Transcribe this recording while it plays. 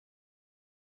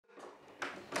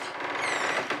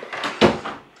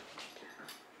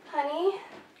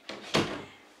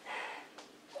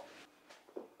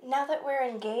Now that we're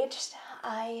engaged,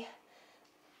 I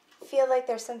feel like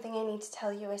there's something I need to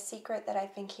tell you, a secret that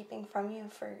I've been keeping from you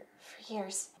for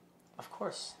years. Of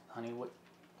course, honey.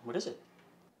 What is it?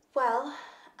 Well,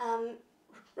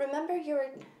 remember your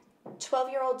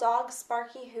 12-year-old dog,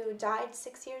 Sparky, who died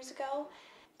 6 years ago?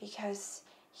 Because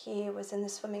he was in the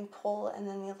swimming pool and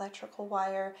then the electrical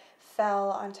wire fell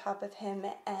on top of him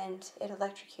and it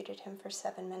electrocuted him for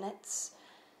 7 minutes.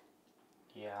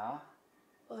 Yeah?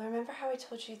 Well, remember how I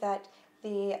told you that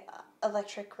the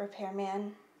electric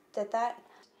repairman did that?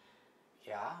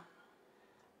 Yeah?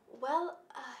 Well,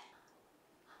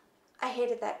 I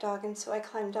hated that dog, and so I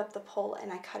climbed up the pole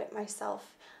and I cut it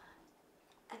myself.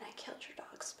 And I killed your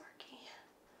dog, Sparky.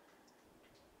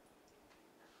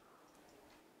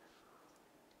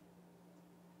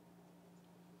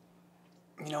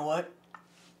 You know what?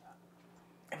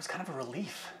 It was kind of a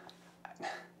relief.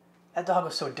 That dog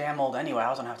was so damn old anyway, I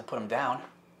was gonna have to put him down.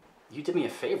 You did me a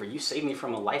favor. You saved me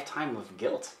from a lifetime of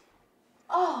guilt.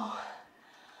 Oh,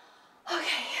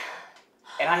 okay.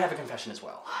 And I have a confession as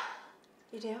well.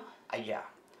 You do? Yeah.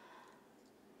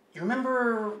 You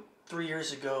remember 3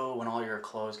 years ago when all your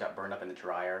clothes got burned up in the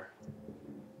dryer?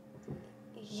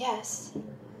 Yes.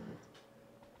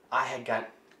 I had gotten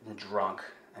drunk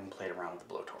and played around with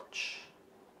the blowtorch.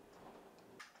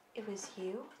 It was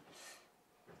you?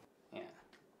 Yeah.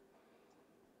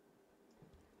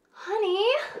 Honey,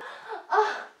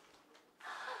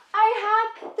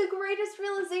 I had the greatest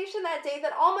realization that day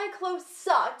that all my clothes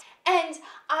sucked, and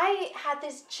I had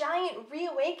this giant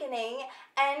reawakening,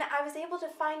 and I was able to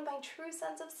find my true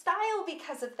sense of style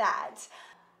because of that.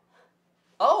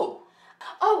 Oh!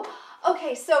 Oh,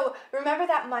 okay, so remember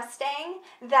that Mustang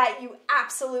that you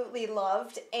absolutely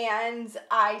loved, and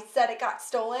I said it got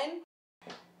stolen?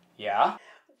 Yeah?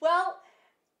 Well,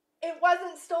 it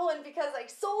wasn't stolen because I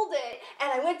sold it,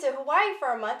 and I went to Hawaii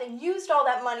for a month and used all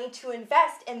that money to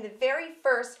invest in the very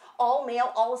first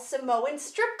all-male, all-Samoan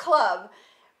strip club.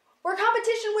 We're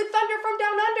competition with Thunder from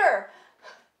Down Under.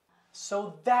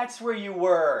 So that's where you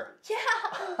were.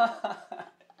 Yeah.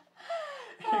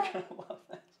 You're gonna love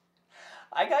this.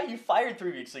 I got you fired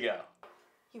 3 weeks ago.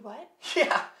 You what?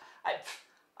 Yeah.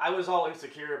 I was all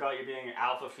insecure about you being an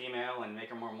alpha female and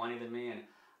making more money than me, and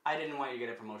I didn't want you to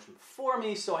get a promotion before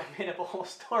me, so I made up a whole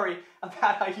story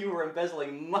about how you were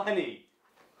embezzling money.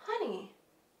 Honey,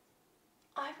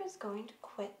 I was going to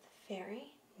quit the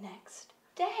very next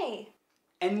day.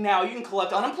 And now you can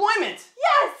collect unemployment.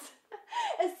 Yes!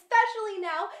 Especially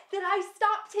now that I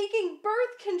stopped taking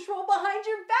birth control behind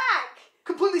your back.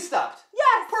 Completely stopped.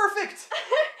 Yes! Perfect.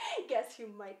 Guess who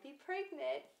might be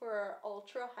pregnant for our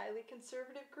ultra highly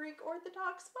conservative Greek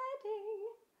Orthodox wedding?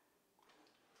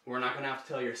 We're not going to have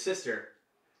to tell your sister,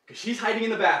 because she's hiding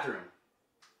in the bathroom.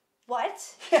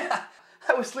 What? Yeah,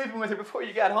 I was sleeping with her before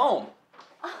you got home.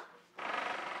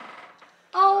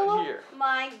 Oh Here.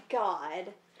 my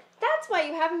God. That's why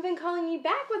you haven't been calling me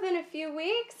back within a few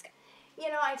weeks. You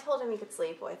know, I told him he could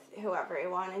sleep with whoever he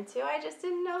wanted to. I just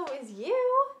didn't know it was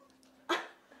you.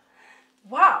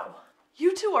 Wow,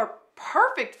 you two are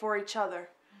perfect for each other.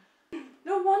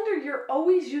 No wonder you're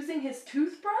always using his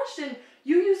toothbrush and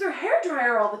you use her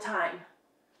hairdryer all the time.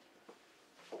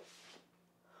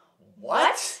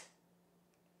 What?